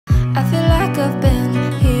I feel like I've been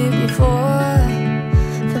here before,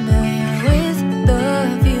 familiar with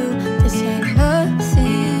the view. This ain't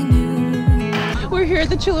nothing new. We're here at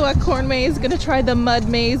the Chilliwack corn maze, gonna try the mud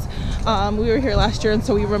maze. We were here last year and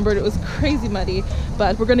so we remembered it was crazy muddy,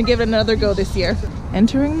 but we're gonna give it another go this year.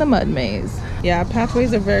 Entering the mud maze. Yeah,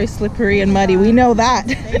 pathways are very slippery and muddy, we know that.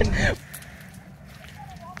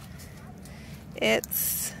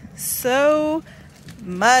 It's so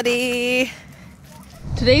muddy.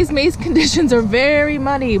 Today's maze conditions are very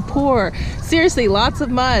muddy, poor. Seriously, lots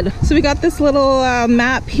of mud. So we got this little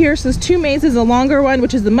map here. So there's two mazes, a longer one,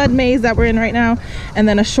 which is the mud maze that we're in right now, and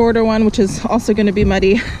then a shorter one, which is also gonna be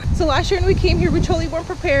muddy. So last year when we came here, we totally weren't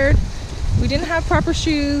prepared. We didn't have proper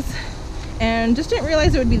shoes and just didn't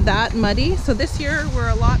realize it would be that muddy. So this year we're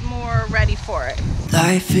a lot more ready for it.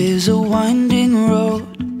 Life is a winding road,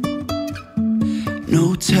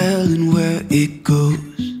 no telling where it goes.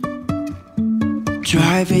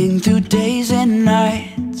 Driving through days and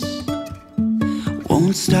nights,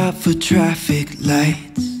 won't stop for traffic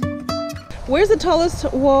lights. Where's the tallest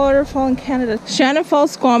waterfall in Canada? Shannon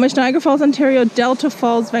Falls, Squamish, Niagara Falls, Ontario, Delta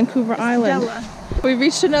Falls, Vancouver Island. We've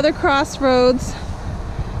reached another crossroads.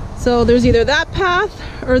 So there's either that path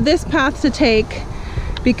or this path to take,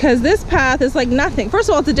 because this path is like nothing. First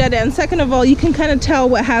of all, it's a dead end. Second of all, you can kind of tell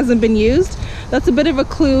what hasn't been used. That's a bit of a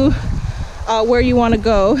clue where you want to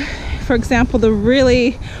go. For example, the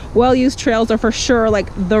really well-used trails are for sure like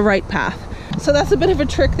the right path. So that's a bit of a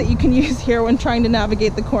trick that you can use here when trying to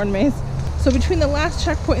navigate the corn maze. So between the last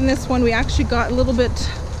checkpoint and this one, we actually got a little bit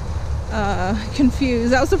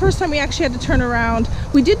confused. That was the first time we actually had to turn around.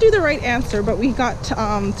 We did do the right answer, but we got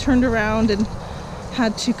turned around and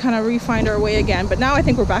had to kind of re-find our way again. But now I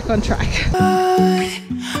think we're back on track.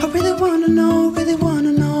 I really wanna know, really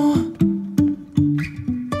wanna know.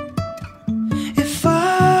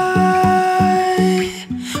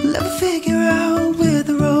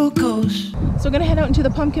 So we're gonna head out into the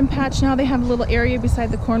pumpkin patch now. They have a little area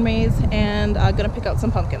beside the corn maze, and gonna pick out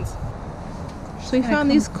some pumpkins. So we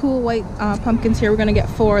found these cool white pumpkins here. We're gonna get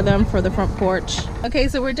 4 of them for the front porch. Okay,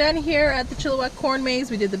 so we're done here at the Chilliwack corn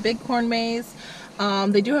maze. We did the big corn maze.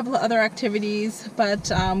 They do have other activities,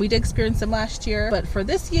 but we did experience them last year. But for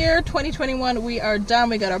this year, 2021, we are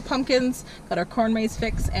done. We got our pumpkins, got our corn maze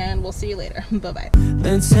fixed, and we'll see you later. Bye-bye.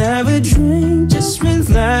 Let's have a drink, just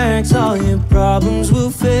relax, all your problems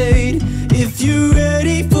will fade. If you're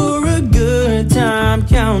ready for a good time,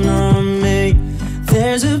 count on me.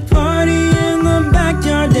 There's a party in the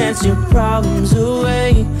backyard, dance your problems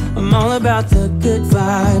away. I'm all about the good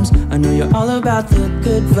vibes, I know you're all about the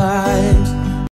good vibes.